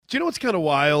Do you know what's kind of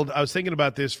wild? I was thinking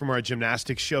about this from our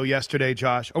gymnastics show yesterday,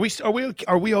 Josh.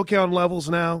 Are we okay on levels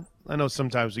now? I know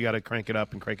sometimes we got to crank it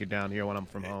up and crank it down here when I'm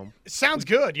from home. It sounds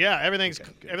good. Yeah, everything's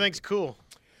cool.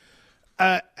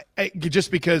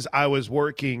 Just because I was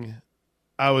working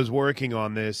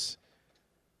on this.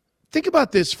 Think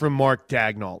about this from Mark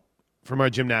Dagnall from our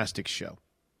gymnastics show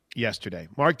yesterday.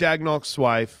 Mark Dagnall's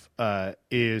wife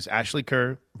is Ashley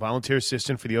Kerr, volunteer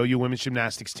assistant for the OU women's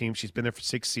gymnastics team. She's been there for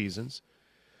 6 seasons.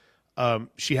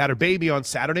 She had her baby on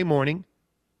Saturday morning,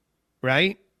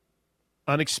 right?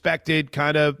 Unexpected,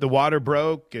 kind of the water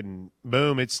broke, and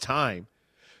boom, it's time.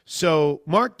 So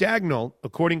Mark Dagnall,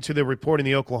 according to the report in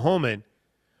the Oklahoman,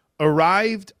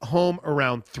 arrived home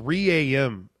around 3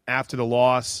 a.m. after the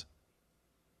loss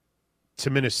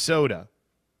to Minnesota.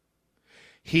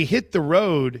 He hit the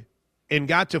road and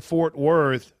got to Fort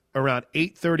Worth around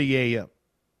 8:30 a.m.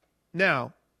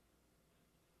 Now,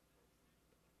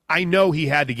 I know he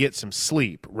had to get some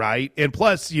sleep, right? And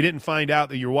plus, you didn't find out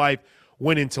that your wife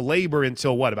went into labor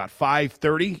until, what, about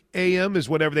 5:30 a.m. is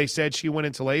whatever they said she went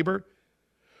into labor.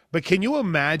 But can you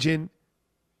imagine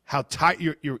how tired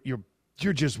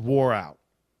you're just wore out?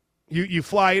 You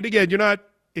fly it again.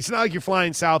 It's not like you're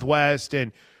flying Southwest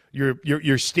and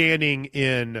you're standing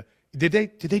in. Did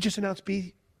they just announce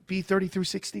B30 through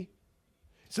 60?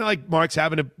 It's not like Mark's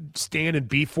having to stand in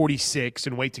B46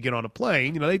 and wait to get on a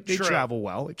plane. They travel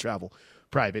well. They travel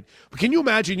private. But can you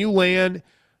imagine you land,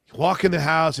 you walk in the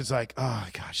house, it's like, oh,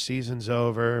 gosh, season's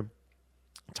over.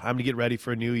 Time to get ready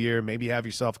for a new year. Maybe have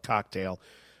yourself a cocktail.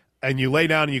 And you lay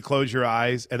down and you close your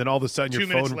eyes, and then all of a sudden your phone.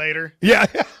 2 minutes later. Yeah.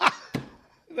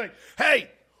 Like,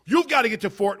 hey, you've got to get to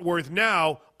Fort Worth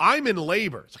now. I'm in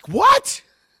labor. It's like, what?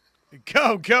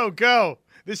 Go.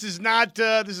 This is not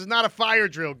a fire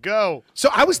drill. Go. So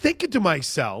I was thinking to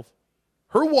myself,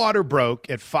 her water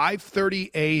broke at 5:30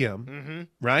 a.m.,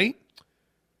 right?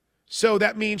 So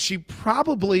that means she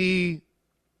probably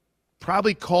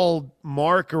called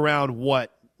Mark around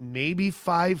what, maybe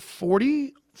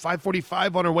 5:40,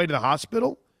 5:45 on her way to the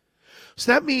hospital?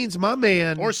 So that means my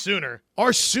man. Or sooner,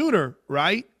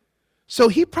 right? So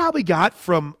he probably got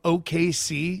from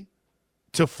OKC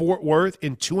to Fort Worth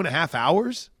in 2.5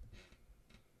 hours?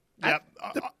 Yep.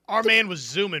 Our man was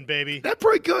zooming, baby. That's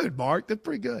pretty good, Mark. That's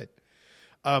pretty good.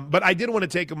 But I did want to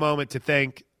take a moment to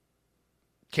thank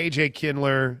KJ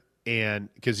Kindler,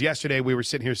 and because yesterday we were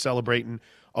sitting here celebrating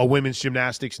a women's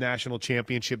gymnastics national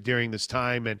championship during this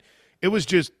time, and it was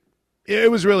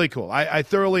really cool. I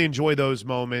thoroughly enjoy those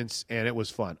moments, and it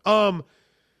was fun.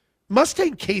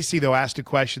 Mustang Casey, though, asked a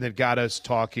question that got us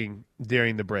talking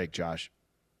during the break, Josh.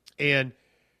 And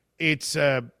it's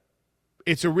a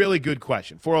really good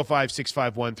question.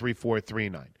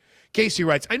 405-651-3439. Casey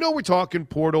writes, I know we're talking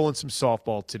portal and some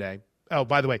softball today. Oh,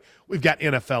 by the way, we've got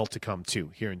NFL to come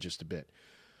too here in just a bit.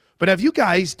 But have you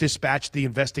guys dispatched the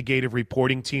investigative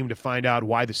reporting team to find out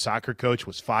why the soccer coach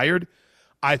was fired?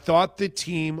 I thought the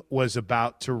team was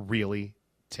about to really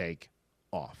take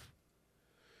off.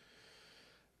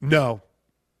 No.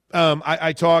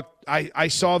 I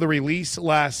saw the release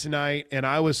last night, and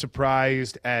I was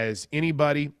surprised as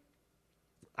anybody.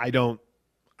 I don't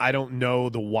know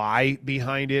the why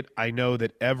behind it. I know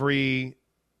that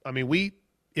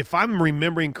if I'm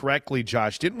remembering correctly,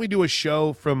 Josh, didn't we do a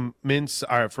show from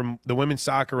the women's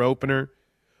soccer opener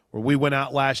where we went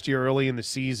out last year early in the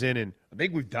season, and I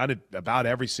think we've done it about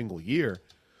every single year.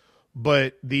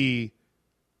 But I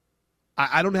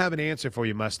don't have an answer for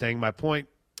you, Mustang. My point.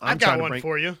 I've got one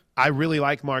for you. I really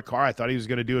like Mark Carr. I thought he was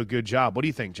going to do a good job. What do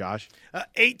you think, Josh?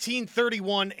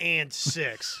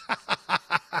 1831-6.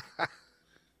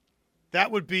 That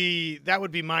would be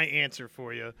my answer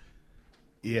for you.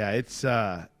 Yeah, it's.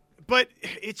 But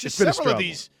it's just several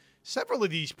of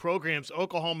these programs.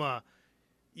 Oklahoma,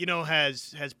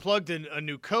 has plugged in a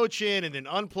new coach in, and then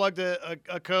unplugged a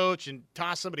coach and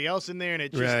tossed somebody else in there, and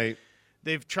it just right.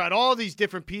 They've tried all these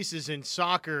different pieces in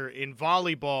soccer, in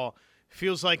volleyball.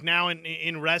 Feels like now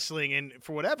in wrestling, and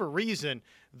for whatever reason,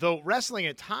 though wrestling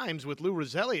at times with Lou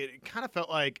Rosselli, it kind of felt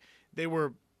like they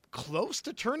were close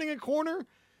to turning a corner.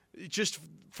 Just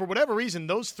for whatever reason,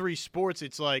 those 3 sports,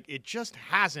 it's like it just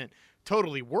hasn't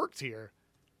totally worked here.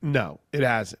 No, it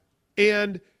hasn't.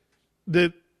 And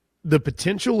the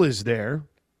potential is there.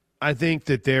 I think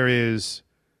that there is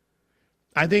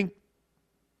 – I think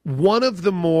one of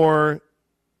the more –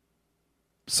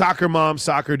 soccer moms,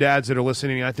 soccer dads that are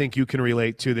listening, I think you can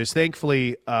relate to this.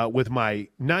 Thankfully, with my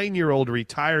 9-year-old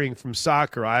retiring from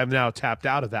soccer, I have now tapped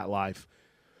out of that life.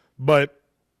 But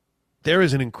there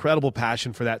is an incredible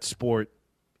passion for that sport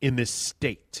in this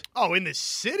state. Oh, in the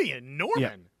city, in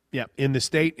Norman. Yeah, in the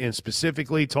state, and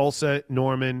specifically Tulsa,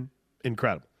 Norman,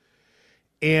 incredible.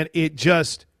 And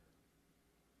it's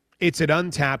an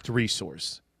untapped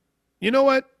resource. You know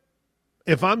what?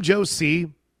 If I'm Joe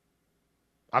C.,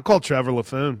 I call Trevor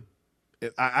LaFoon.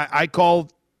 I call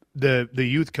the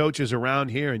youth coaches around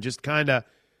here and just kind of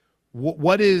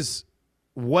what is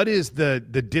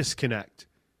the disconnect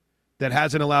that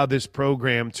hasn't allowed this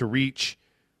program to reach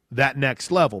that next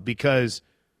level? Because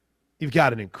you've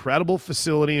got an incredible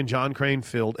facility in John Crane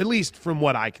Field, at least from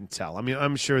what I can tell. I mean,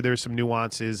 I'm sure there's some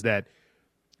nuances that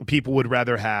people would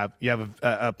rather have. You have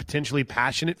a potentially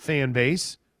passionate fan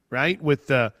base, right, with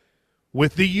the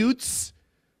Utes,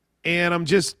 and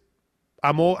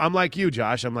I'm like you,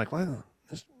 Josh. I'm like, well,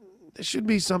 this should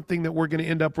be something that we're going to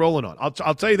end up rolling on.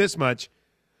 I'll tell you this much.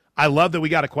 I love that we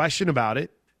got a question about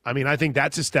it. I mean, I think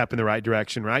that's a step in the right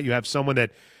direction, right? You have someone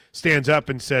that stands up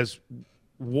and says,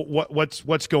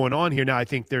 what's going on here? Now, I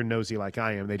think they're nosy like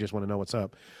I am. They just want to know what's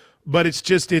up. But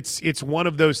it's one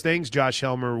of those things, Josh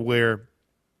Helmer, where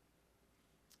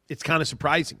it's kind of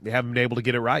surprising. They haven't been able to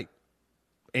get it right.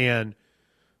 And,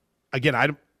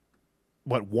 again,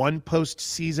 one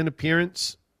postseason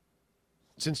appearance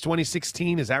since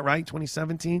 2016? Is that right?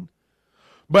 2017?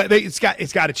 But it's got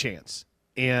a chance.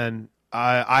 And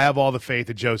I have all the faith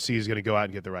that Joe C is going to go out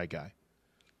and get the right guy.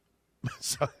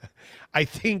 So I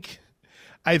think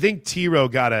T-Row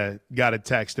got a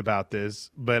text about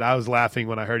this, but I was laughing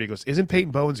when I heard he goes, "Isn't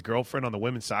Peyton Bowen's girlfriend on the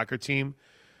women's soccer team?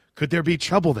 Could there be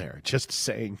trouble there?" Just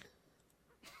saying.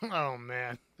 Oh,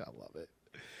 man. I love it.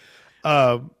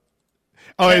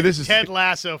 Hey, this is Ted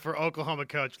Lasso for Oklahoma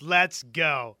coach. Let's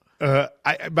go.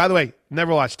 By the way,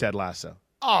 never watched Ted Lasso.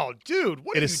 Oh, dude,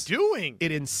 what are you doing?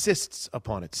 It insists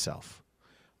upon itself.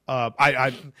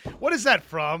 What is that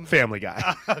from? Family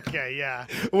Guy. Okay, yeah.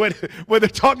 When they're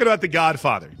talking about The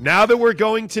Godfather, now that we're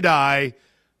going to die,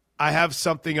 I have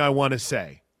something I want to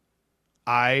say.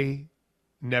 I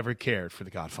never cared for The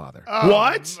Godfather.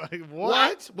 What?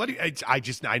 What do you,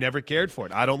 I never cared for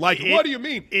it. I don't like it. What do you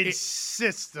mean? It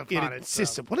insists upon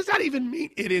itself. What does that even mean?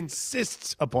 It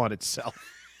insists upon itself.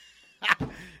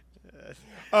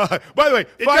 By the way,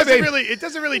 it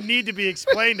doesn't really need to be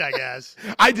explained, I guess.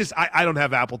 I don't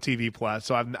have Apple TV Plus,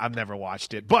 so I've never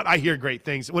watched it. But I hear great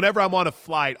things. Whenever I'm on a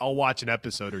flight, I'll watch an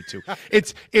episode or two.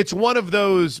 It's one of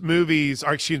those movies,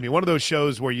 or excuse me, one of those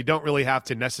shows where you don't really have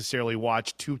to necessarily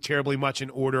watch too terribly much in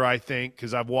order, I think,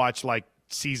 because I've watched like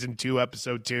season 2,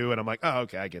 episode 2, and I'm like, oh,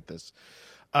 okay, I get this.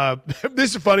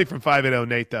 This is funny from 580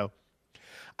 Nate, though.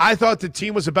 I thought the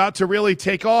team was about to really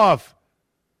take off.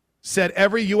 Said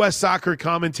every U.S. soccer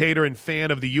commentator and fan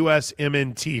of the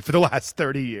USMNT for the last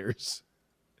 30 years.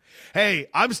 Hey,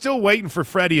 I'm still waiting for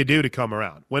Freddie Adu to come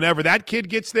around. Whenever that kid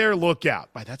gets there, look out.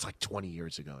 That's like 20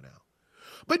 years ago now.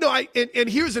 But no, and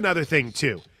here's another thing,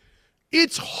 too.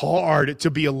 It's hard to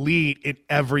be elite in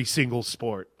every single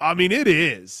sport. I mean, it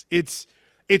is. It's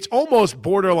almost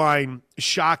borderline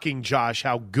shocking, Josh,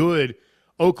 how good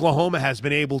Oklahoma has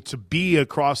been able to be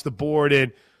across the board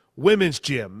in women's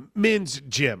gym, men's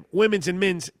gym, women's and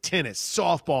men's tennis,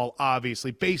 softball, obviously.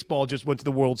 Baseball just went to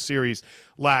the World Series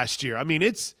last year. I mean,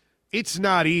 it's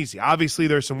not easy. Obviously,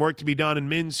 there's some work to be done in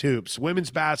men's hoops,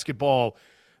 women's basketball.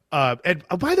 And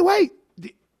by the way,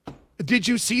 did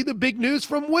you see the big news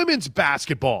from women's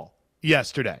basketball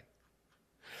yesterday?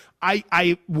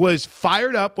 I was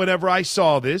fired up whenever I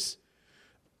saw this.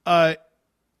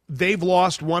 They've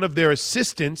lost one of their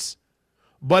assistants,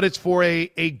 but it's for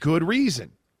a good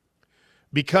reason.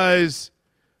 Because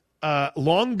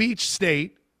Long Beach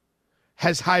State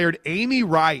has hired Amy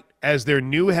Wright as their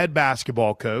new head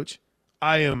basketball coach.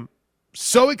 I am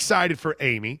so excited for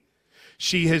Amy.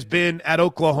 She has been at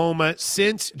Oklahoma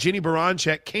since Jenny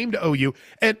Baranchek came to OU.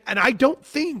 And I don't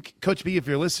think, Coach B, if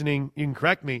you're listening, you can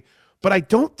correct me, but I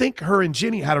don't think her and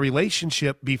Jenny had a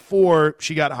relationship before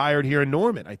she got hired here in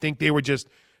Norman. I think they were just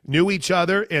knew each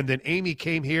other, and then Amy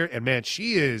came here, and, man,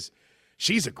 she's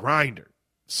a grinder.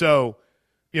 So,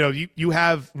 you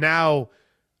have now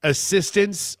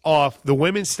assistants off the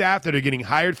women's staff that are getting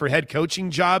hired for head coaching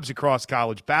jobs across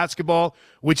college basketball,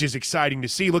 which is exciting to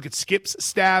see. Look at Skip's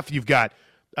staff. You've got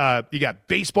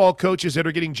baseball coaches that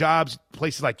are getting jobs,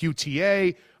 places like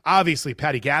UTA. Obviously,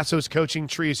 Patty Gasso's coaching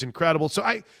tree is incredible. So,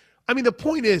 I mean, the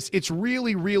point is it's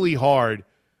really, really hard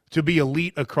to be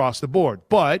elite across the board.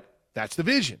 But that's the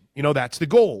vision. That's the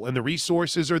goal, and the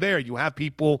resources are there. You have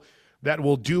people that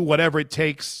will do whatever it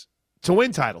takes to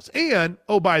win titles. And,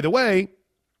 oh, by the way,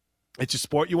 it's a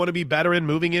sport you want to be better in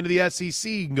moving into the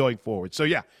SEC going forward. So,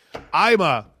 yeah,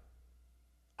 I'm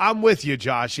with you,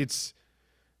 Josh.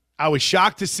 I was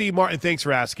shocked to see Martin. Thanks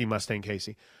for asking, Mustang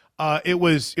Casey. It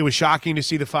was shocking to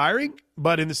see the firing,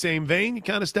 but in the same vein, you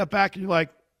kind of step back and you're like,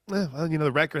 well,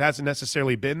 the record hasn't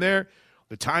necessarily been there.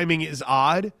 The timing is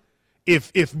odd.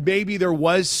 If maybe there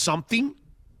was something,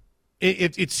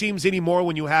 it seems anymore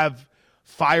when you have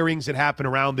firings that happen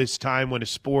around this time when a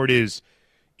sport is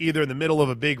either in the middle of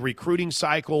a big recruiting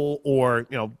cycle or,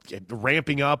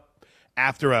 ramping up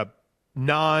after a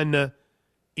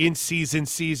in-season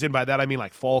season. By that I mean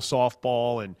like fall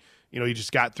softball, and you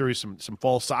just got through some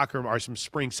fall soccer or some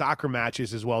spring soccer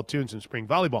matches as well too, and some spring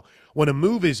volleyball. When a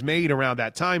move is made around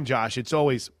that time, Josh, it's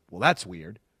always, well, that's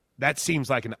weird. That seems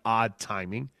like an odd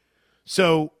timing.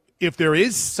 So if there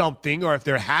is something, or if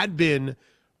there had been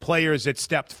players that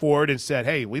stepped forward and said,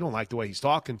 hey, we don't like the way he's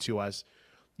talking to us,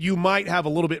 you might have a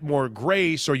little bit more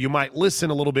grace, or you might listen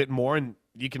a little bit more, and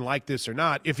you can like this or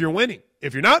not if you're winning.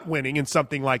 If you're not winning and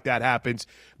something like that happens,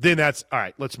 then that's all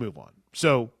right, let's move on.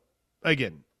 So,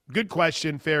 again, good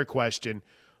question, fair question,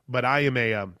 but I am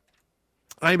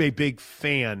a big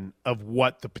fan of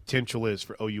what the potential is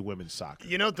for OU women's soccer.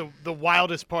 You know the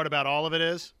wildest part about all of it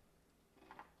is?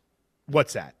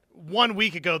 What's that? 1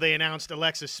 week ago, they announced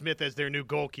Alexis Smith as their new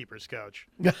goalkeepers coach.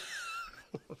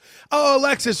 Oh,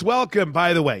 Alexis, welcome.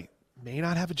 By the way, may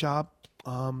not have a job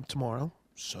tomorrow,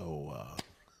 so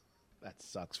that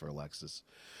sucks for Alexis.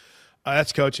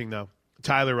 That's coaching, though.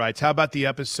 Tyler writes, how about the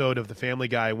episode of The Family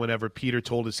Guy whenever Peter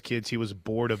told his kids he was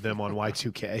bored of them on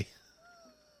Y2K?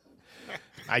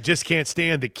 I just can't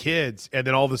stand the kids. And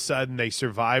then all of a sudden they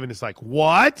survive, and it's like,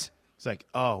 what? It's like,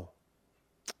 oh,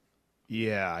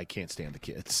 yeah, I can't stand the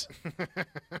kids.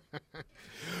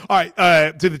 All right,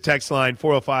 to the text line,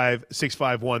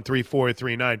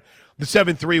 405-651-3439. The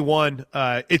 731,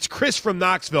 it's Chris from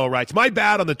Knoxville writes, my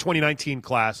bad on the 2019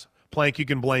 class. Plank, you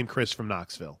can blame Chris from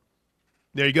Knoxville.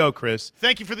 There you go, Chris.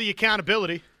 Thank you for the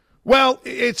accountability. Well,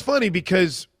 it's funny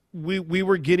because we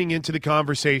were getting into the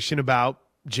conversation about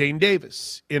Jane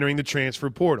Davis entering the transfer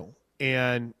portal,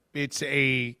 and it's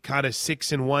a kind of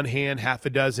 6 in one hand, half a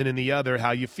dozen in the other,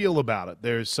 how you feel about it.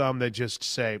 There's some that just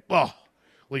say, well,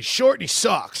 he's short and he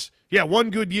sucks. Yeah,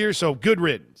 1 good year, so good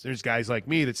riddance. There's guys like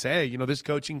me that say, hey, this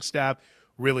coaching staff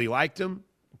really liked him,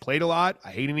 played a lot.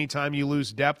 I hate any time you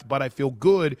lose depth, but I feel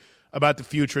good about the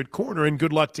future at corner, and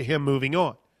good luck to him moving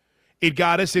on. It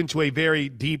got us into a very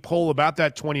deep hole about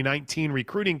that 2019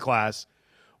 recruiting class,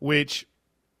 which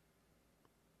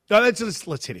let's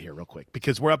hit it here real quick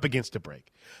because we're up against a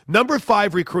break. Number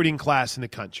 5 recruiting class in the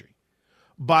country.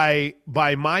 By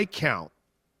my count,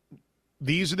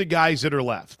 these are the guys that are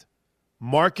left.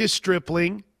 Marcus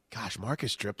Stripling. Gosh,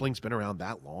 Marcus Stripling's been around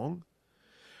that long.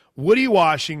 Woody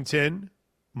Washington.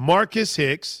 Marcus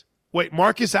Hicks. Wait,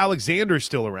 Marcus Alexander's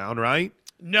still around, right?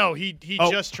 No, he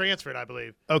just transferred, I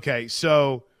believe. Okay,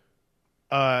 so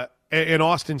and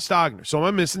Austin Stogner. So am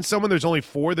I missing someone? There's only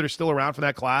 4 that are still around from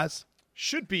that class?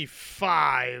 Should be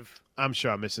 5. I'm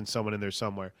sure I'm missing someone in there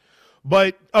somewhere.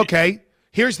 But, okay,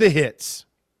 here's the hits.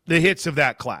 The hits of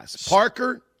that class.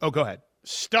 Parker. Oh, go ahead.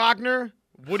 Stogner,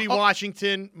 Woody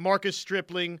Washington, Marcus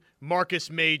Stripling,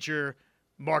 Marcus Major,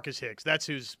 Marcus Hicks. That's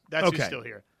who's still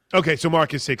here. Okay, so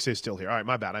Marcus Hicks is still here. All right,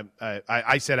 my bad.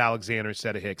 I said Alexander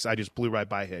instead of Hicks. I just blew right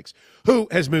by Hicks, who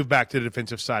has moved back to the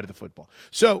defensive side of the football.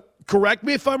 So correct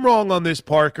me if I'm wrong on this,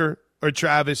 Parker or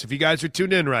Travis, if you guys are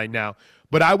tuned in right now.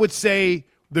 But I would say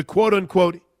the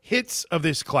quote-unquote hits of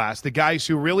this class, the guys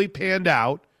who really panned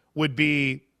out, would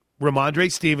be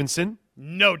Ramondre Stevenson.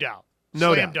 No doubt.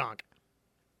 No Slam doubt. dunk.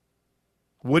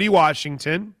 Woody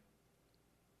Washington.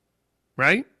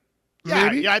 Right? Yeah,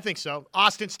 Maybe? yeah, I think so.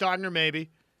 Austin Stogner, maybe.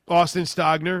 Austin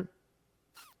Stogner.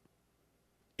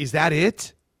 Is that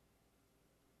it?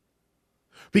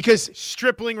 Because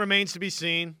Stripling remains to be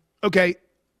seen. Okay,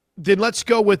 then let's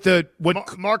go with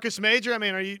Marcus Major. I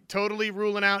mean, are you totally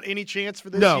ruling out any chance for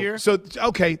this year? So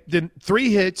okay, then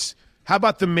 3 hits. How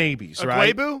about the maybes?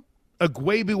 Right?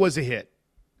 Agwebu was a hit.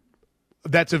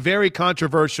 That's a very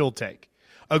controversial take.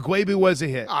 Agwebu was a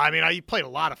hit. I mean, he played a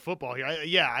lot of football here.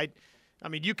 I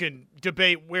mean, you can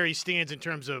debate where he stands in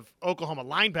terms of Oklahoma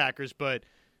linebackers, but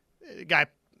the guy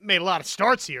made a lot of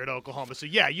starts here at Oklahoma. So,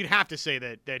 yeah, you'd have to say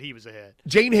that he was a hit.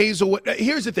 Jane Hazelwood.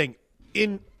 Here's the thing.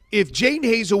 If Jane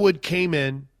Hazelwood came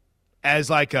in as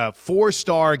like a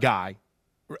 4-star guy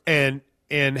and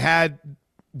had,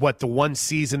 the 1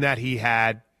 season that he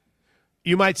had,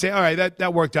 you might say, all right,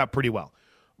 that worked out pretty well.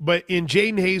 But in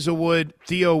Jane Hazelwood,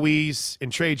 Theo Weiss,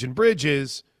 and Trajan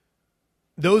Bridges,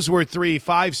 those were 3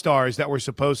 5-stars that were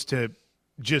supposed to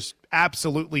just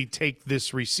absolutely take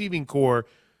this receiving core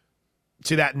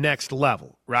to that next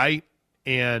level, right?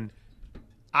 And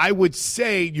I would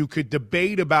say you could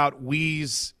debate about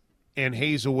Weiss and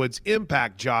Hazelwood's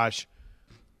impact, Josh,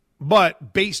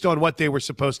 but based on what they were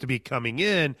supposed to be coming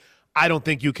in, I don't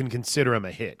think you can consider them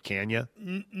a hit, can you?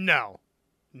 No.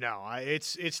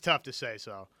 It's tough to say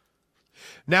so.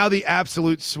 Now the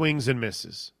absolute swings and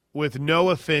misses, with no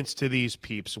offense to these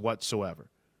peeps whatsoever.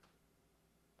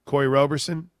 Corey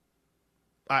Roberson,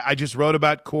 I just wrote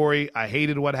about Corey. I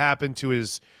hated what happened to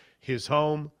his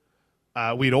home.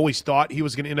 We'd always thought he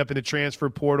was going to end up in the transfer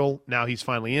portal. Now he's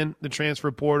finally in the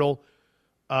transfer portal.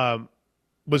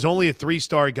 Was only a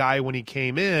 3-star guy when he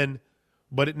came in,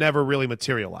 but it never really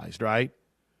materialized, right?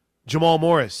 Jamal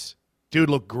Morris, dude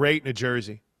looked great in a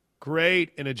jersey.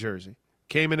 Great in a jersey.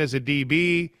 Came in as a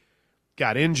DB,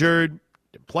 got injured,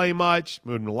 didn't play much,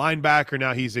 moved to linebacker.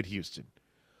 Now he's at Houston.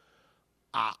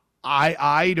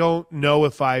 I don't know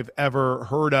if I've ever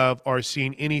heard of or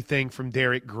seen anything from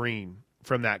Derek Green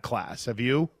from that class. Have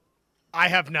you? I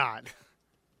have not.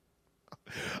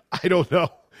 I don't know.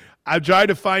 I've tried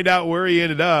to find out where he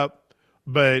ended up,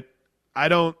 but I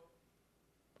don't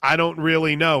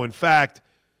really know. In fact,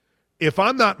 if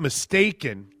I'm not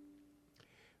mistaken,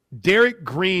 Derek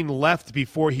Green left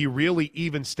before he really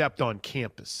even stepped on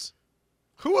campus.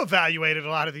 Who evaluated a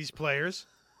lot of these players?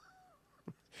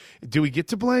 Do we get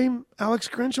to blame Alex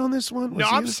Grinch on this one? No,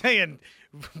 I'm saying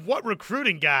what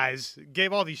recruiting guys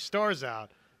gave all these stars out?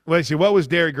 Let's see. What was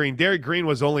Derek Green? Derek Green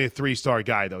was only a 3-star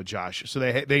guy, though, Josh. So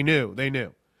they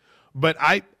knew. But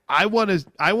I want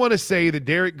to say that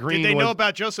Derek Green. Did they know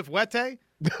about Joseph Wette?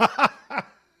 I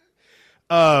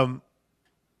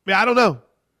don't know.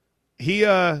 He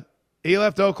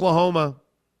left Oklahoma.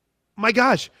 My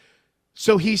gosh.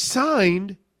 So he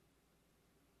signed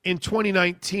in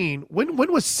 2019. When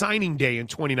was signing day in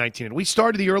 2019? Had we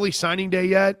started the early signing day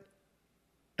yet?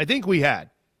 I think we had.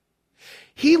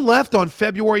 He left on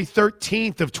February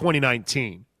 13th of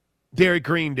 2019. Derek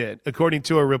Green did, according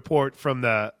to a report from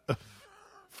the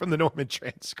Norman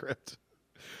transcript.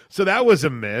 So that was a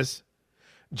miss.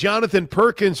 Jonathan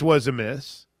Perkins was a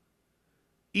miss.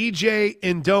 EJ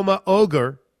Ndoma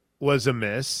Oger was a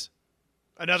miss.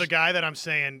 Another guy that I'm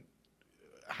saying,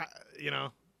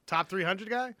 top 300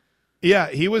 guy? Yeah,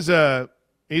 he's a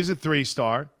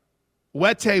 3-star.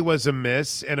 Wette was a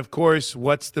miss. And, of course,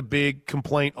 what's the big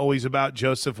complaint always about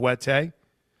Joseph Wette?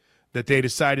 That they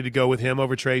decided to go with him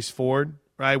over Trace Ford,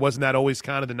 right? Wasn't that always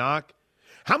kind of the knock?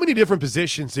 How many different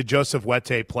positions did Joseph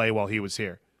Wette play while he was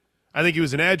here? I think he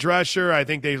was an edge rusher. I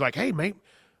think they were like, hey, man,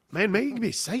 maybe he can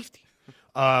be a safety.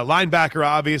 Linebacker,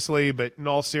 obviously, but in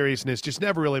all seriousness, just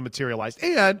never really materialized.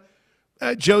 And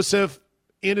Joseph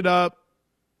ended up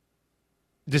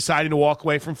deciding to walk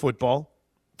away from football.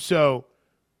 So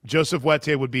Joseph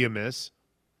Wette would be a miss.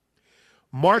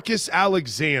 Marcus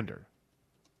Alexander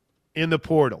in the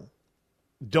portal.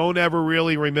 Don't ever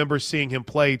really remember seeing him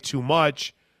play too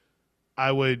much.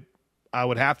 I would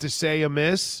have to say a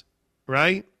miss,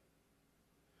 right?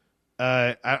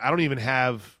 I don't even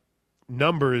have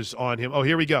numbers on him. Oh,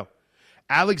 here we go.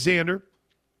 Alexander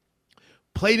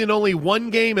played in only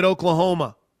one game at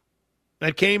Oklahoma.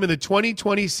 That came in the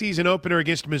 2020 season opener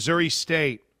against Missouri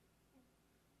State.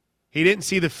 He didn't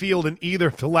see the field in either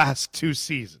of the last 2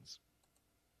 seasons.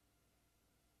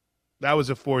 That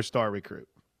was a 4-star recruit.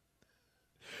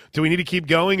 Do we need to keep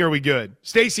going or are we good?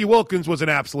 Stacey Wilkins was an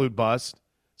absolute bust.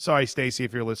 Sorry, Stacey,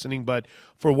 if you're listening, but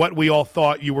for what we all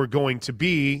thought you were going to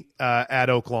be at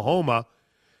Oklahoma,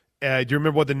 do you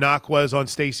remember what the knock was on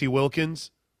Stacey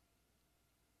Wilkins?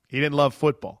 He didn't love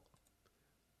football.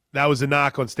 That was the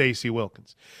knock on Stacey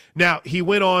Wilkins. Now, he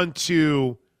went on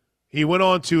to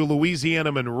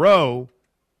Louisiana Monroe,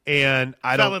 and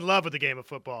fell in love with the game of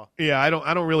football. Yeah, I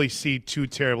don't really see too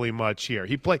terribly much here.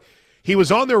 He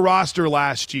was on their roster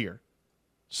last year,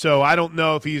 so I don't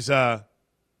know if he's I'm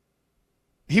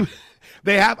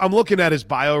looking at his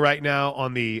bio right now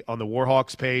on the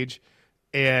Warhawks page,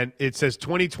 and it says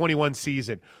 2021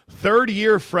 season,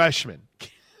 3rd-year freshman.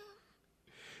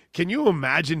 Can you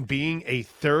imagine being a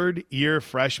 3rd-year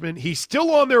freshman? He's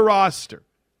still on their roster,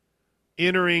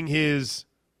 entering his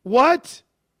what?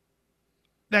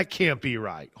 That can't be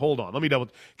right. Hold on. Let me double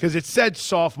 – because it said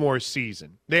sophomore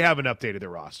season. They haven't updated their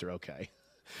roster. Okay.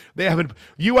 They haven't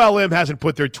 – ULM hasn't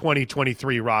put their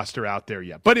 2023 roster out there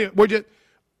yet. But we're just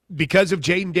 – because of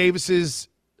Jaden Davis's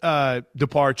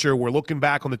departure, we're looking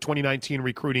back on the 2019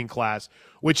 recruiting class,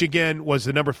 which, again, was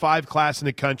the number 5 class in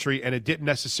the country, and it didn't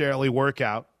necessarily work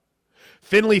out.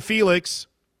 Finley Felix,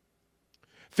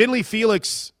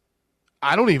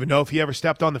 I don't even know if he ever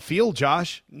stepped on the field,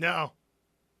 Josh. No.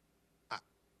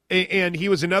 And he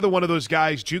was another one of those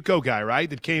guys, JUCO guy, right,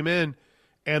 that came in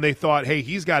and they thought, hey,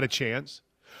 he's got a chance.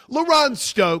 LaRon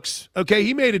Stokes, okay,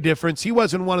 he made a difference. He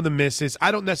wasn't one of the misses.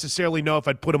 I don't necessarily know if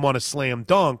I'd put him on a slam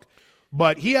dunk,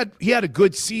 but he had a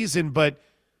good season, but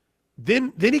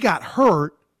then he got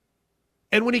hurt,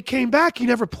 and when he came back, he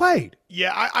never played.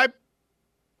 Yeah,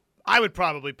 I would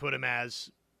probably put him as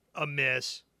a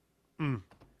miss.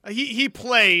 He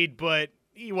played, but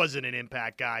he wasn't an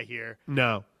impact guy here.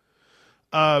 No.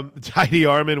 Tidy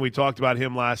Armin, we talked about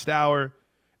him last hour.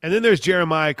 And then there's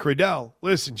Jeremiah Cradell.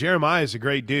 Listen, Jeremiah is a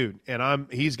great dude, and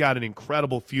he's got an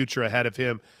incredible future ahead of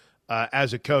him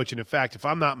as a coach. And, in fact, if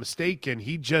I'm not mistaken,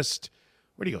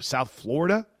 where'd he go, South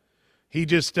Florida? He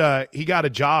got a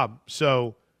job.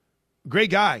 So,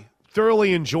 great guy.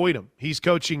 Thoroughly enjoyed him. He's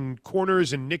coaching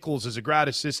corners and nickels as a grad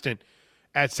assistant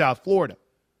at South Florida.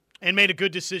 And made a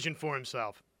good decision for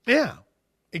himself. Yeah,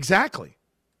 exactly.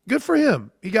 Good for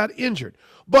him. He got injured.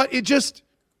 But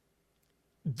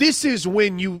this is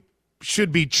when you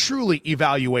should be truly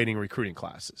evaluating recruiting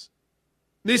classes.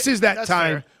 This is that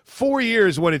time, fair. 4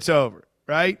 years when it's over,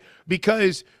 right?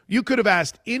 Because you could have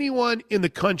asked anyone in the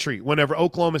country whenever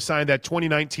Oklahoma signed that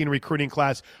 2019 recruiting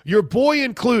class, your boy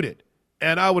included,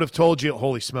 and I would have told you,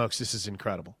 holy smokes, this is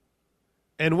incredible.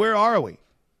 And where are we?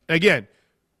 Again,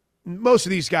 most of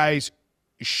these guys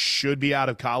should be out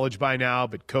of college by now,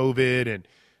 but COVID and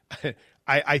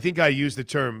I think I used the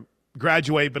term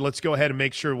graduate, but let's go ahead and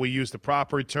make sure we use the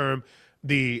proper term,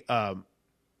 the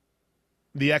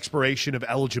expiration of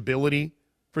eligibility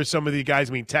for some of the guys.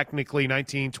 I mean, technically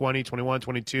 19, 20, 21,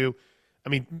 22. I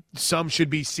mean, some should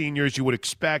be seniors you would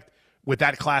expect with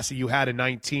that class that you had in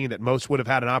 19 that most would have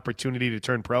had an opportunity to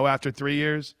turn pro after 3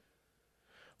 years.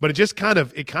 But it kind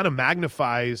of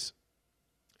magnifies,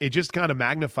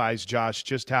 Josh,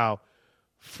 just how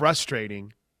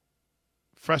frustrating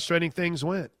things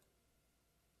went.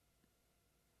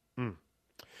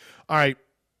 All right,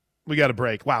 we got a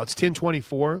break. Wow, it's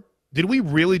 10:24. Did we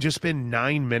really just spend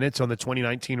 9 minutes on the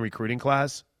 2019 recruiting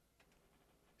class?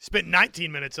 Spent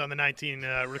 19 minutes on the 19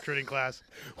 recruiting class.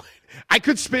 I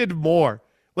could spend more.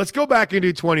 Let's go back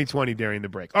into 2020 during the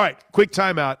break. All right, quick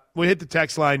timeout. We'll hit the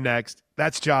text line next.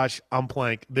 That's Josh. I'm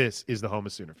Plank. This is the Home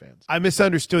of Sooner Fans. I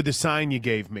misunderstood the sign you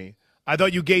gave me. I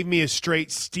thought you gave me a straight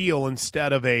steal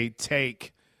instead of a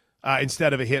take,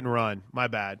 instead of a hit and run. My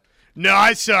bad. No,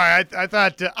 I'm sorry. I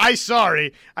thought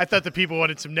the people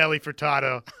wanted some Nelly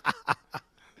Furtado.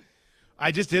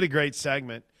 I just did a great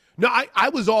segment. No, I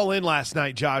was all in last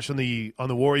night, Josh, on the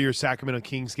Warriors Sacramento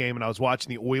Kings game, and I was watching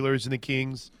the Oilers and the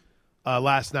Kings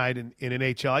last night in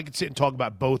NHL. I could sit and talk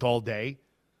about both all day,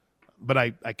 but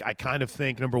I kind of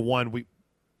think, number one, we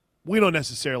don't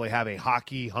necessarily have a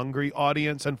hockey-hungry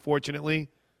audience, unfortunately.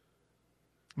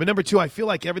 But number two, I feel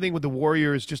like everything with the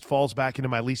Warriors just falls back into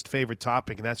my least favorite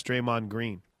topic, and that's Draymond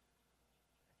Green.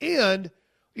 And,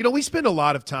 we spend a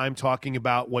lot of time talking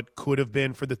about what could have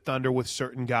been for the Thunder with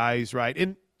certain guys, right?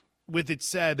 And with it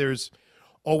said, there's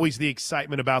always the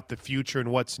excitement about the future and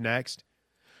what's next.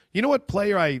 You know what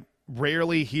player I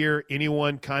rarely hear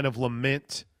anyone kind of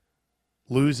lament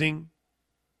losing?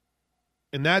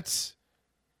 And that's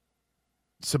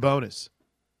Sabonis.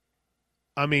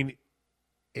 I mean,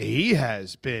 he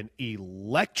has been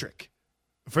electric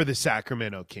for the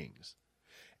Sacramento Kings.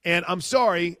 And I'm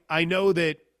sorry, I know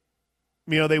that,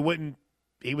 they wouldn't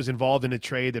 – he was involved in a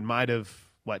trade that might have,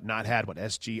 not had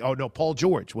SG – oh, no, Paul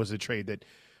George was a trade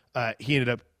that he ended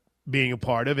up being a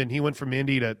part of, and he went from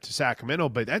Indy to Sacramento.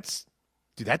 But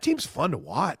that team's fun to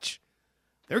watch.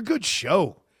 They're a good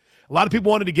show. A lot of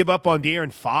people wanted to give up on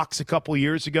De'Aaron Fox a couple of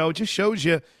years ago. It just shows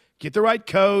you get the right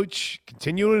coach,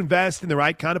 continue to invest in the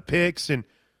right kind of picks, and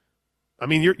I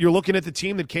mean, you're looking at the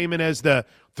team that came in as the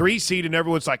 3 seed, and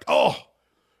everyone's like, oh,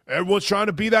 everyone's trying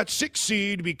to be that 6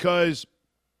 seed because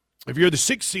if you're the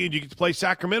 6 seed, you get to play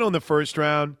Sacramento in the first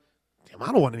round. Damn,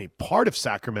 I don't want any part of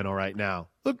Sacramento right now.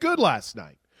 Looked good last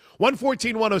night.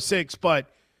 114-106, but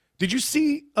did you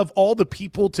see of all the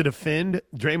people to defend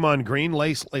Draymond Green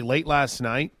late last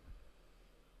night,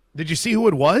 did you see who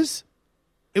it was?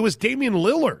 It was Damian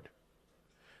Lillard.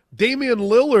 Damian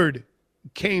Lillard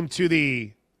came to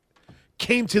the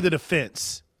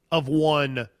defense of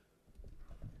one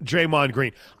Draymond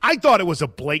Green. I thought it was a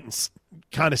blatant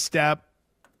kind of step,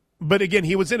 but again,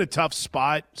 he was in a tough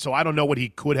spot, so I don't know what he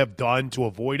could have done to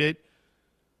avoid it.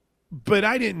 But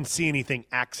I didn't see anything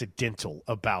accidental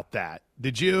about that.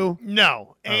 Did you?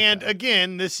 No. Okay. And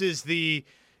again, this is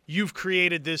you've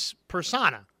created this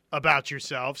persona about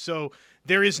yourself, so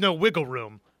there is no wiggle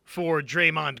room for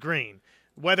Draymond Green.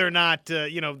 Whether or not,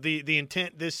 the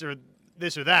intent, this or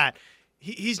that,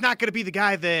 he's not going to be the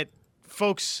guy that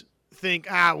folks think,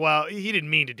 he didn't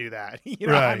mean to do that.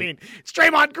 Right. I mean, it's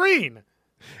Draymond Green.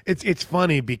 It's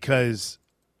funny because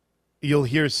you'll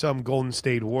hear some Golden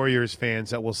State Warriors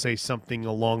fans that will say something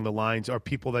along the lines, or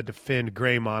people that defend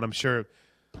Draymond.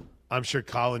 I'm sure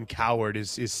Colin Cowherd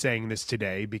is saying this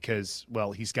today because,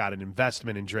 he's got an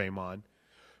investment in Draymond.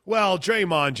 Well,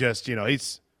 Draymond just,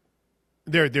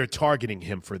 they're targeting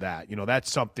him for that.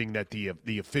 That's something that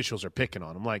the officials are picking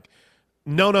on. I'm like,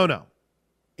 no.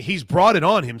 He's brought it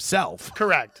on himself.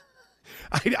 Correct.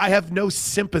 I have no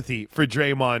sympathy for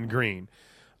Draymond Green.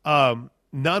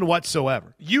 None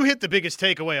whatsoever. You hit the biggest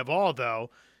takeaway of all, though.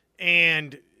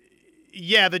 And,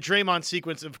 yeah, the Draymond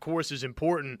sequence, of course, is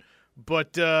important.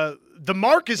 But the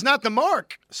mark is not the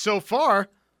mark so far.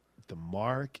 The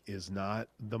mark is not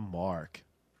the mark.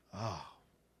 Oh,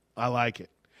 I like it.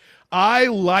 I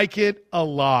like it a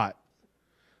lot.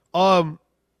 Want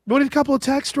a couple of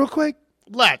texts real quick?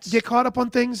 Let's. Get caught up on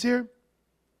things here.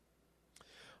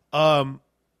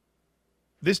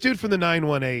 This dude from the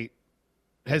 918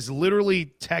 has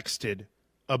literally texted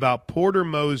about Porter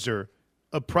Moser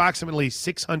approximately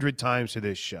 600 times to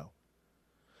this show.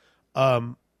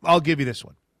 I'll give you this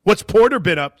one. What's Porter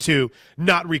been up to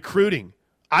not recruiting?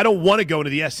 I don't want to go into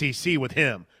the SEC with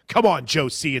him. Come on, Joe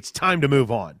C. It's time to move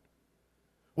on.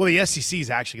 Well, the SEC is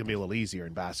actually going to be a little easier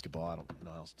in basketball. I don't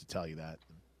know how else to tell you that.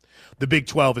 The Big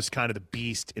 12 is kind of the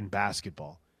beast in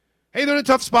basketball. Hey, they're in a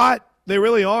tough spot. They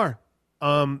really are.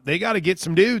 They got to get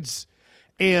some dudes.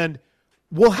 And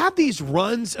we'll have these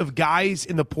runs of guys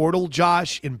in the portal,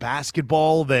 Josh, in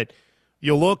basketball that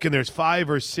you'll look and there's five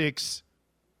or six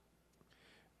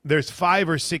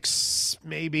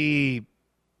maybe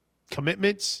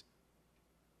commitments.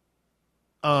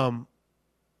 And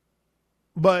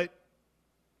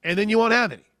then you won't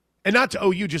have any. And not to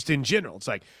OU, just in general. It's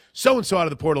like so-and-so out of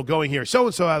the portal going here,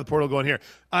 so-and-so out of the portal going here.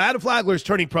 Adam Flagler is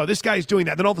turning pro. This guy's doing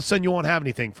that. Then all of a sudden you won't have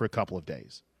anything for a couple of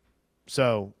days.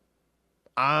 So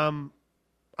I'm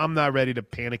not ready to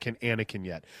panic and Anakin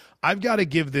yet. I've got to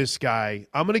give this guy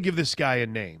 – I'm going to give this guy a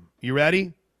name. You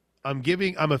ready? I'm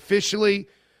officially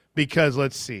 – because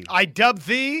let's see. I dub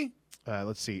thee.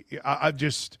 Let's see. I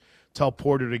just tell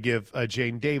Porter to give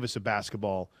Jane Davis a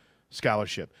basketball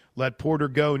scholarship. Let Porter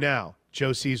go now.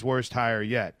 Joe C's worst hire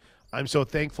yet. I'm so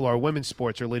thankful our women's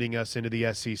sports are leading us into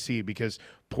the SEC because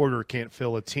Porter can't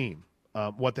fill a team.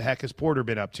 What the heck has Porter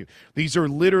been up to? These are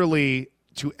literally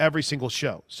to every single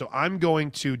show. So I'm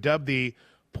going to dub the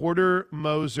Porter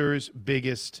Moser's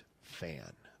biggest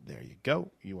fan. There you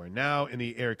go. You are now in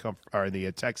the in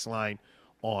the text line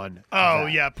on. Oh,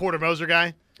 that. yeah, Porter Moser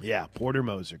guy. Yeah, Porter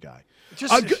Moser guy.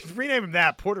 Just rename him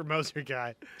that, Porter Moser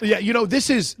guy. Yeah, this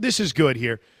is good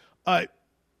here.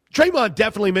 Draymond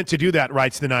definitely meant to do that,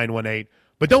 writes the 918,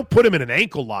 but don't put him in an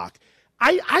ankle lock.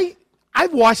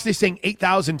 I've watched this thing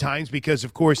 8,000 times because,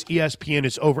 of course, ESPN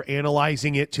is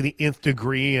overanalyzing it to the nth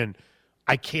degree, and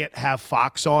I can't have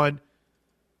Fox on.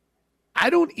 I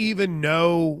don't even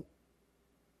know,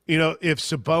 if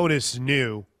Sabonis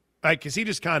knew, because he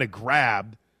just kind of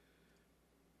grabbed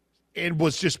and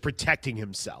was just protecting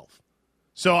himself.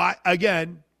 So,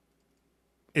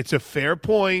 it's a fair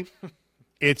point.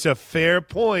 It's a fair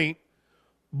point.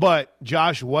 But,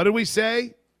 Josh, what did we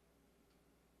say?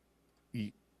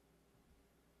 You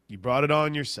brought it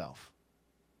on yourself.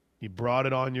 You brought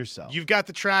it on yourself. You've got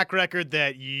the track record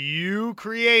that you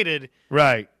created.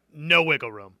 Right. No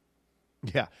wiggle room.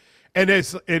 Yeah. And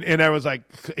I was like,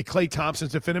 Klay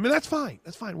Thompson's defending him. And that's fine.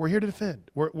 That's fine. We're here to defend.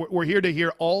 We're here to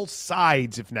hear all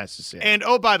sides if necessary. And,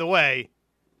 oh, by the way,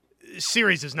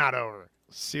 series is not over.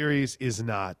 Series is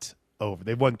not over.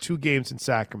 They've won 2 games in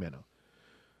Sacramento.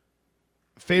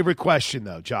 Favorite question,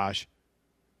 though, Josh.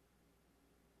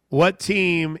 What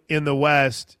team in the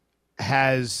West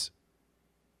has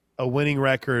a winning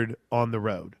record on the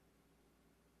road?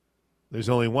 There's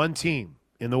only one team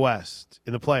in the West,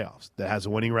 in the playoffs, that has a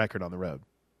winning record on the road.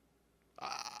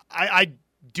 I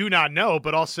do not know,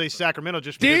 but I'll say Sacramento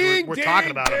just because we're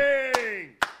talking about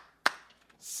them.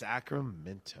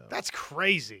 Sacramento. That's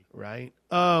crazy. Right?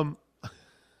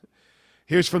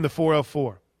 Here's from the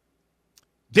 404.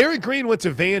 Derek Green went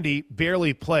to Vandy,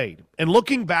 barely played. And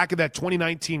looking back at that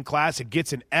 2019 class, it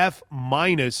gets an F-.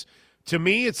 To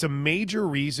me, it's a major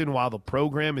reason why the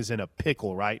program is in a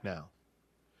pickle right now.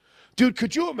 Dude,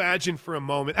 could you imagine for a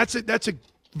moment? That's a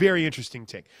very interesting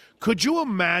take. Could you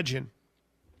imagine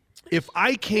if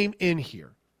I came in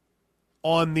here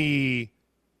on the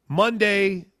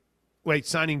Monday –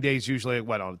 signing day is usually,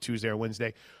 on a Tuesday or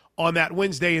Wednesday. On that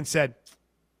Wednesday and said,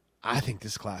 I think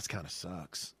this class kind of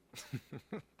sucks.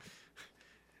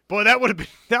 Boy, that would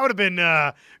have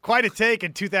been quite a take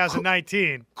in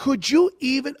 2019. Could you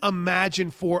even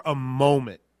imagine for a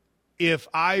moment if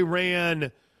I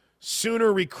ran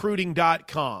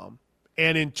SoonerRecruiting.com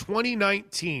and in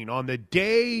 2019, on the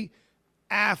day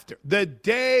after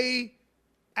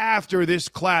this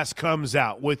class comes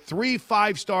out with 3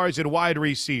 5-stars at wide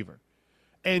receiver,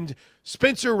 and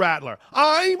Spencer Rattler.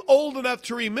 I'm old enough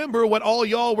to remember what all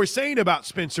y'all were saying about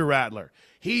Spencer Rattler.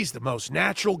 He's the most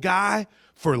natural guy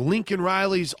for Lincoln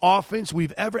Riley's offense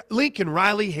we've ever. Lincoln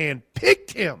Riley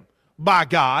handpicked him, by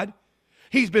God.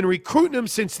 He's been recruiting him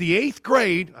since the 8th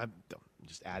grade. I'm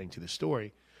just adding to the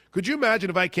story. Could you imagine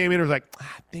if I came in and was like,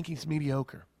 I think he's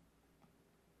mediocre?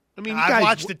 I mean, I've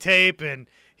watched the tape, and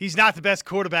he's not the best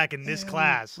quarterback in this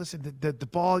class. Listen, the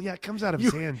ball, it comes out of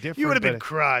his hand different. You would have been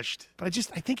crushed. But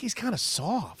I think he's kind of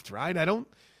soft, right?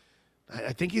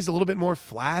 I think he's a little bit more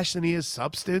flash than he is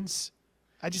substance.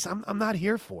 I'm not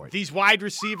here for it. These wide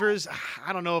receivers,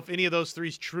 I don't know if any of those three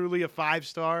is truly a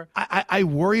 5-star. I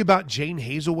worry about Jane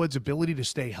Hazelwood's ability to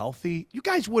stay healthy. You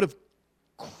guys would have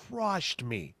crushed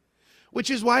me,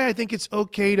 which is why I think it's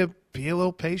okay to be a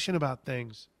little patient about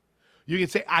things. You can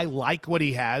say, I like what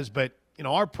he has, but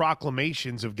our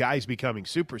proclamations of guys becoming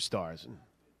superstars,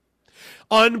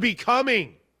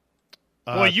 unbecoming.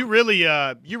 Boy, you really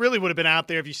would have been out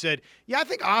there if you said, yeah, I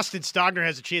think Austin Stogner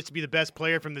has a chance to be the best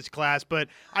player from this class, but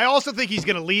I also think he's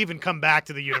going to leave and come back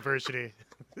to the university.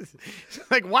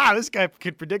 Like, wow, this guy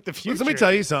can predict the future. Let me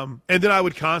tell you something. And then I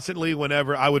would constantly,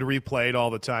 whenever I would replay it all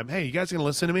the time, hey, you guys going to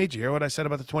listen to me? Did you hear what I said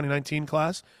about the 2019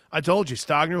 class? I told you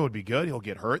Stogner would be good. He'll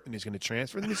get hurt, then he's going to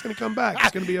transfer, then he's going to come back.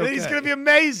 It's going to be okay. He's going to be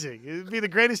amazing. It'll be the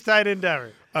greatest tight end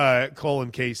ever. Cole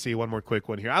and KC, one more quick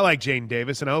one here. I like Jane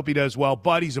Davis, and I hope he does well,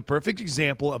 but he's a perfect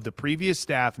example of the previous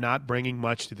staff not bringing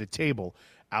much to the table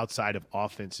outside of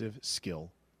offensive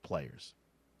skill players.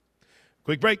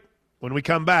 Quick break. When we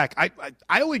come back,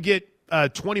 I only get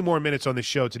 20 more minutes on this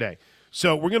show today.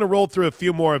 So we're going to roll through a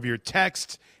few more of your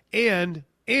texts. And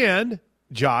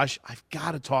Josh, I've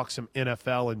got to talk some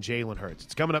NFL and Jalen Hurts.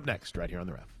 It's coming up next right here on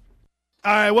The Ref.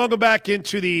 All right, welcome back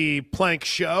into the Plank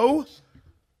Show.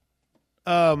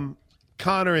 Connor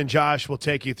and Josh will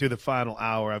take you through the final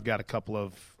hour. I've got a couple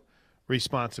of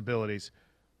responsibilities.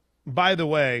 By the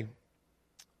way,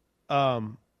 I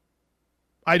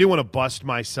do want to bust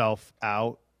myself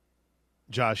out,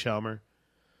 Josh Helmer,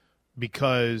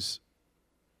 because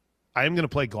I am going to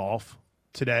play golf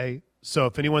today. So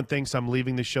if anyone thinks I'm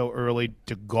leaving the show early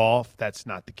to golf, that's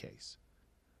not the case.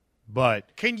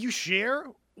 But can you share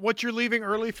what you're leaving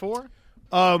early for?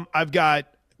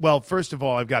 First of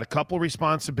all, I've got a couple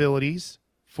responsibilities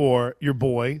for your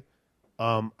boy.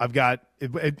 I've got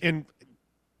and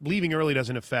leaving early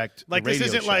doesn't affect like the this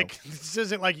radio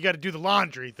isn't like you got to do the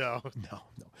laundry though. No.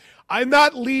 I'm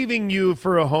not leaving you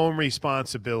for a home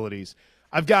responsibilities.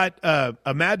 I've got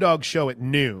a Mad Dog show at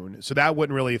noon, so that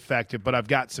wouldn't really affect it, but I've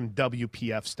got some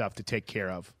WPF stuff to take care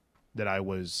of that I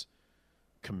was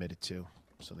committed to.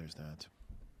 So there's that.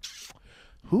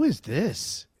 Who is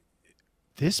this?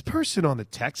 This person on the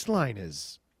text line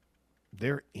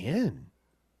they're in.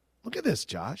 Look at this,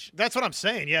 Josh. That's what I'm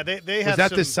saying. Yeah, they have. Is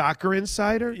that the Soccer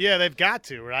Insider? Yeah, they've got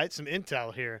to, right? Some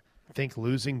intel here. Think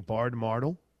losing Bard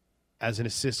Martle as an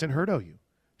assistant hurt OU.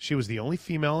 She was the only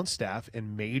female on staff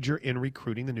and major in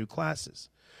recruiting the new classes.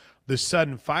 The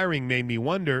sudden firing made me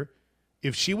wonder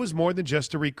if she was more than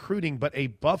just a recruiting, but a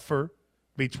buffer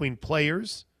between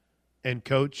players and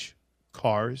Coach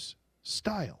Carr's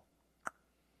style.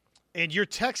 And your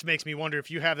text makes me wonder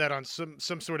if you have that on some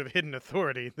sort of hidden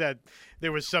authority, that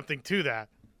there was something to that.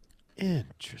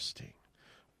 Interesting.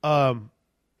 I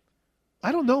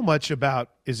don't know much about,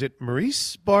 is it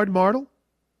Maurice Bard Martle?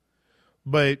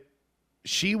 But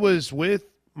she was with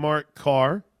Mark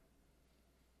Carr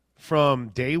from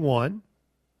day one,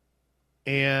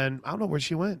 and I don't know where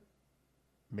she went.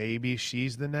 Maybe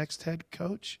she's the next head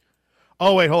coach.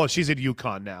 Oh, wait, hold on. She's at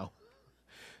UConn now.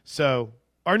 So,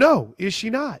 or no, is she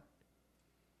not?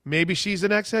 Maybe she's the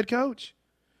next head coach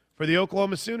for the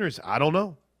Oklahoma Sooners. I don't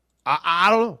know. I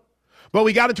don't know. But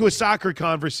we got into a soccer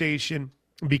conversation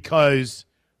because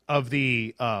of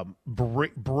the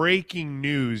breaking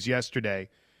news yesterday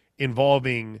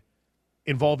involving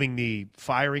the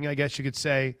firing, I guess you could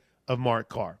say, of Mark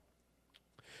Carr.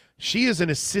 She is an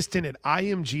assistant at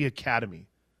IMG Academy,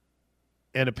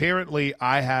 and apparently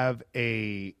I have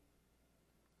a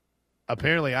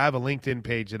LinkedIn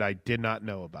page that I did not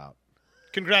know about.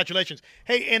 Congratulations.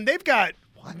 Hey, and they've got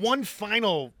one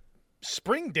final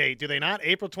spring date, do they not?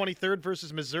 April 23rd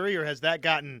versus Missouri, or has that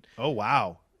gotten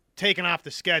taken off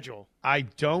the schedule? I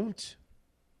don't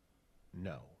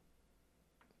know.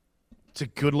 It's a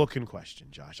good-looking question,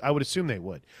 Josh. I would assume they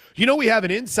would. You know, we have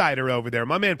an insider over there.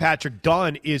 My man Patrick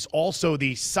Dunn is also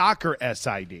the soccer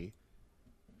SID.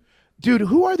 Dude,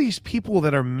 who are these people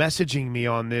that are messaging me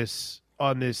on this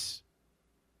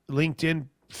LinkedIn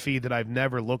feed that I've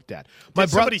never looked at? Did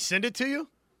somebody send it to you?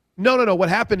 No. What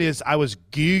happened is I was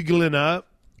Googling up.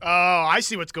 Oh, I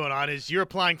see what's going on is you're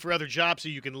applying for other jobs so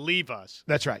you can leave us.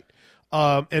 That's right.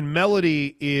 And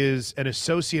Melody is an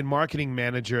associate marketing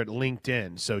manager at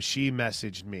LinkedIn. So she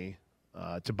messaged me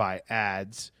to buy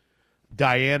ads.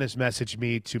 Diane has messaged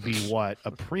me to be what?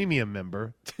 A premium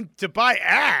member. To buy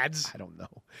ads? I don't know.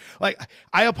 Like,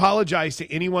 I apologize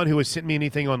to anyone who has sent me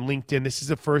anything on LinkedIn. This is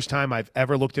the first time I've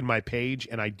ever looked at my page,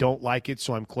 and I don't like it,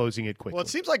 so I'm closing it quickly. Well, it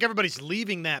seems like everybody's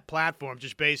leaving that platform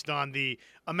just based on the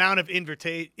amount of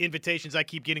invitations I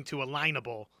keep getting to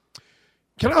Alignable.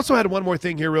 Can I also add one more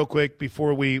thing here real quick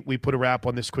before we put a wrap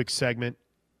on this quick segment?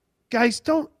 Guys,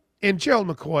 don't – and Gerald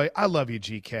McCoy, I love you,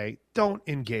 GK. Don't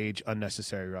engage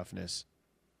unnecessary roughness.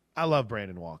 I love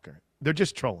Brandon Walker. They're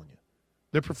just trolling you.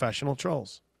 They're professional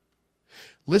trolls.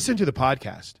 Listen to the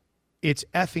podcast. It's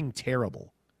effing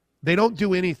terrible. They don't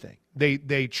do anything.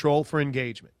 They troll for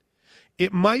engagement.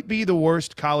 It might be the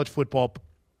worst college football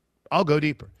 – I'll go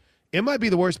deeper. It might be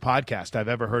the worst podcast I've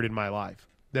ever heard in my life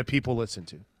that people listen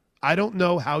to. I don't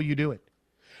know how you do it.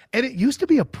 And it used to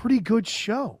be a pretty good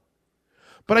show.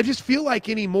 But I just feel like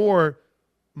anymore,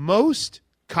 most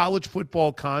college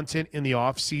football content in the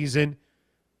offseason,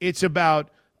 it's about,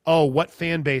 oh, what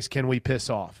fan base can we piss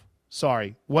off?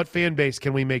 Sorry, what fan base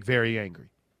can we make very angry?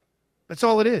 That's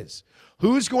all it is.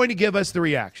 Who's going to give us the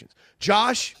reactions?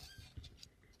 Josh,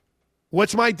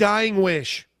 what's my dying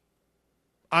wish?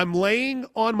 I'm laying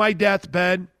on my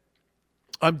deathbed.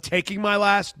 I'm taking my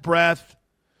last breath.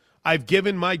 I've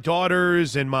given my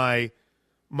daughters and my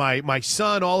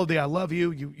son all of the I love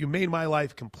you. You made my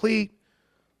life complete.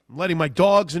 I'm letting my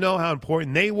dogs know how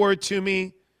important they were to me.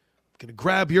 I'm going to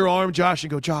grab your arm, Josh,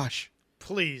 and go, Josh.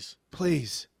 Please.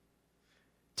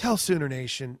 Tell Sooner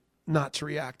Nation not to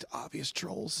react to obvious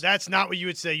trolls. That's not what you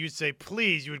would say. You would say,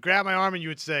 please. You would grab my arm and you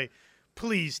would say,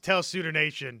 please tell Sooner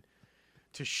Nation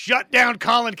to shut down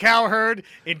Colin Cowherd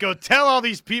and go tell all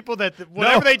these people that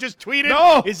whatever they just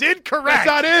tweeted is incorrect.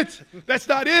 That's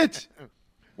not it.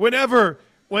 Whenever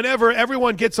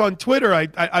everyone gets on Twitter,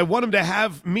 I want them to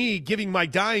have me giving my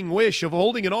dying wish of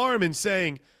holding an arm and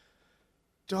saying,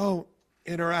 don't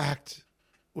interact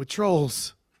with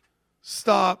trolls.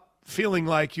 Stop feeling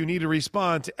like you need to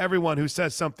respond to everyone who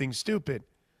says something stupid.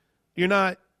 You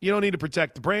don't need to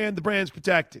protect the brand. The brand's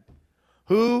protected.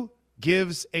 Who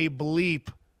gives a bleep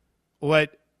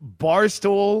what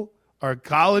Barstool or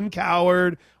Colin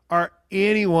Cowherd or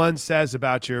anyone says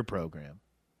about your program?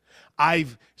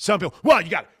 Some people, well, you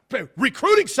got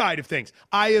recruiting side of things.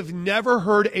 I have never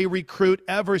heard a recruit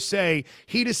ever say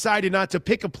he decided not to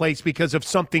pick a place because of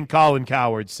something Colin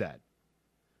Cowherd said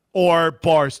or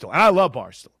Barstool. And I love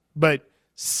Barstool, but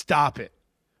stop it.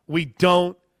 We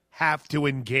don't have to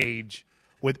engage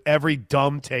with every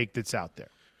dumb take that's out there.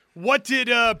 What did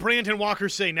Brandon Walker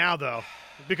say now, though?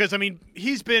 Because, I mean,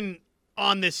 he's been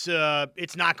on this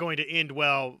it's not going to end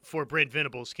well for Brent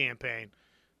Venables campaign.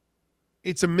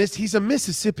 He's a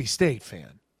Mississippi State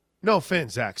fan. No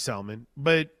offense, Zach Selman,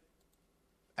 but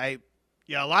a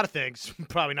lot of things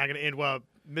probably not going to end well at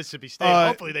Mississippi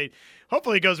State.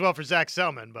 Hopefully it goes well for Zach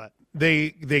Selman, but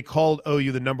they called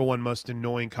OU the number one most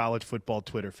annoying college football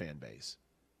Twitter fan base.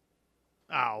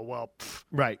 Oh, well.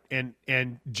 Right.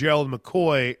 And Gerald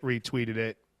McCoy retweeted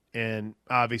it, and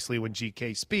obviously when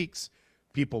GK speaks,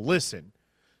 people listen.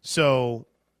 So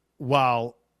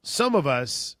while some of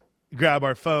us grab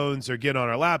our phones or get on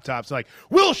our laptops like,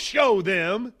 we'll show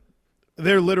them,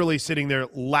 they're literally sitting there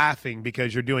laughing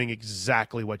because you're doing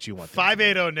exactly what you want.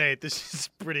 580 Nate, this is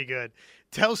pretty good.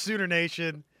 Tell Sooner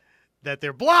Nation that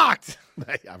they're blocked.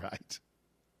 Yeah, right.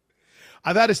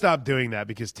 I've had to stop doing that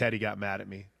because Teddy got mad at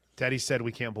me. Teddy said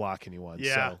we can't block anyone.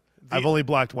 Yeah. So I've only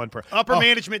blocked one person. Upper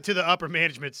management to the upper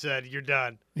management said you're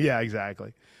done. Yeah,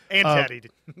 exactly. And Teddy.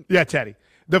 Yeah, Teddy.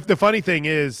 The funny thing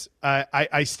is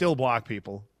I still block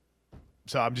people.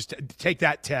 So I'm just take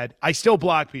that, Ted. I still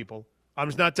block people. I'm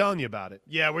just not telling you about it.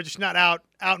 Yeah, we're just not out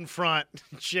in front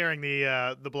sharing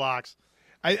the blocks.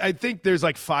 I think there's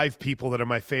like 5 people that are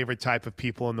my favorite type of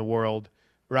people in the world,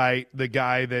 right? The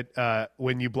guy that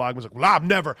when you blog was like, well,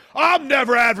 I'm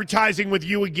never advertising with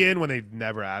you again, when they've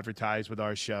never advertised with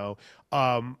our show,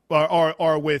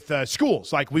 or with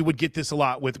schools. Like we would get this a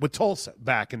lot with Tulsa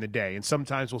back in the day, and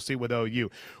sometimes we'll see with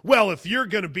OU. Well, if you're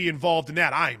going to be involved in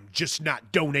that, I'm just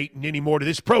not donating anymore to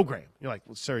this program. You're like,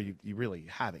 well, sir, you really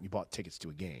haven't. You bought tickets to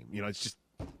a game. It's just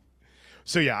 –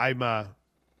 so, yeah,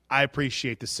 I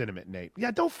appreciate the sentiment, Nate.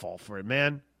 Yeah, don't fall for it,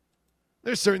 man.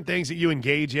 There's certain things that you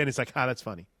engage in. It's like, that's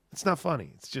funny. It's not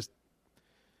funny. It's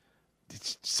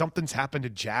something's happened to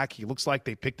Jack. He looks like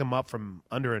they picked him up from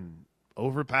under an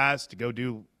overpass to go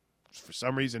do, for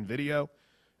some reason, video.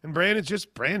 And Brandon's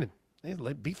just Brandon. Hey,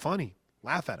 be funny.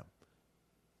 Laugh at him.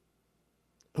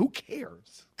 Who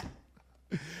cares?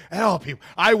 And all people,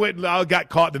 I got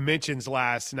caught in the mentions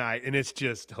last night, and it's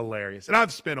just hilarious. And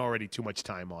I've spent already too much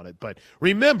time on it. But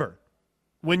remember,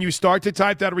 when you start to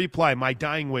type that reply, my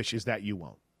dying wish is that you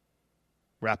won't.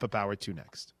 Wrap up hour 2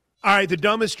 next. All right, the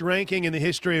dumbest ranking in the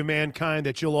history of mankind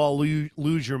that you'll all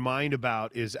lose your mind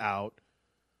about is out.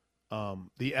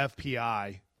 The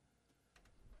FPI.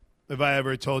 Have I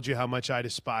ever told you how much I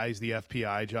despise the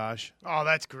FPI, Josh? Oh,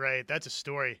 that's great. That's a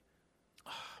story.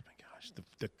 Oh, my gosh.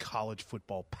 The College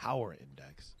Football Power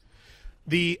Index.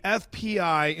 The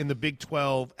FPI in the Big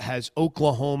 12 has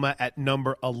Oklahoma at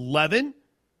number 11.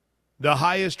 The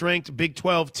highest-ranked Big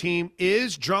 12 team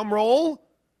is, drum roll,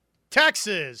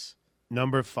 Texas.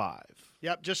 Number 5.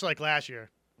 Yep, just like last year.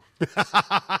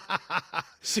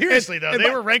 Seriously, though, they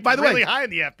were ranked really high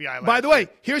in the FBI last By the way,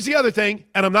 here's the other thing,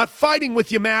 and I'm not fighting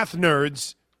with you math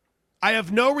nerds. I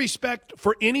have no respect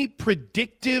for any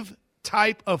predictive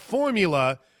type of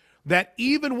formula that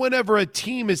even whenever a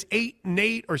team is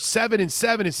 8-8 or 7-7 and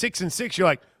 6-6, you're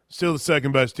like, still the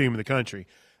second best team in the country.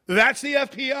 That's the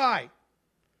FPI.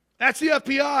 That's the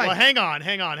FPI. Well, hang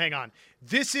on.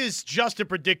 This is just a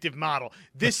predictive model.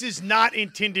 This is not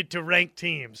intended to rank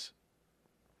teams.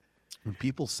 When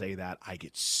people say that, I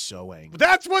get so angry.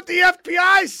 That's what the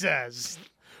FBI says.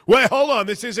 Wait, hold on.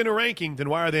 This isn't a ranking. Then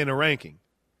why are they in a ranking?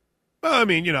 Well, I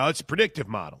mean, it's a predictive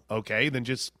model. Okay, then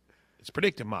it's a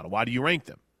predictive model. Why do you rank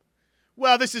them?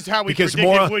 Well, this is how we predicted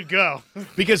it would go.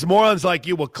 Because morons like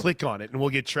you will click on it and we'll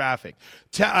get traffic.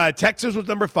 Texas was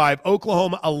number 5,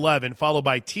 Oklahoma 11, followed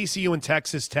by TCU and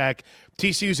Texas Tech.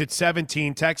 TCU's at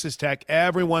 17, Texas Tech,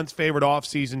 everyone's favorite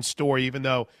offseason story, even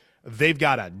though they've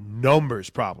got a numbers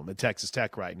problem at Texas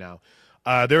Tech right now.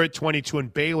 They're at 22,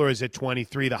 and Baylor is at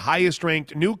 23. The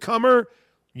highest-ranked newcomer,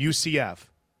 UCF,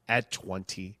 at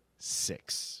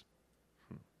 26.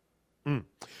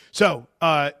 So,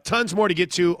 tons more to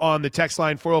get to on the text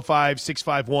line,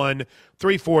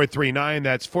 405-651-3439.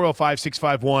 That's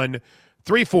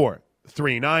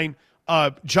 405-651-3439.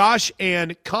 Josh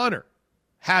and Connor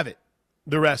have it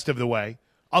the rest of the way.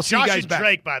 I'll see Josh you guys and back.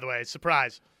 Drake, by the way,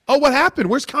 surprise. Oh, what happened?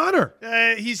 Where's Connor?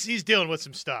 He's dealing with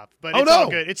some stuff, but all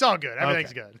good. It's all good.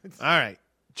 Everything's good. All right.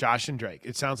 Josh and Drake.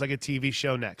 It sounds like a TV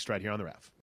show next right here on The Ref.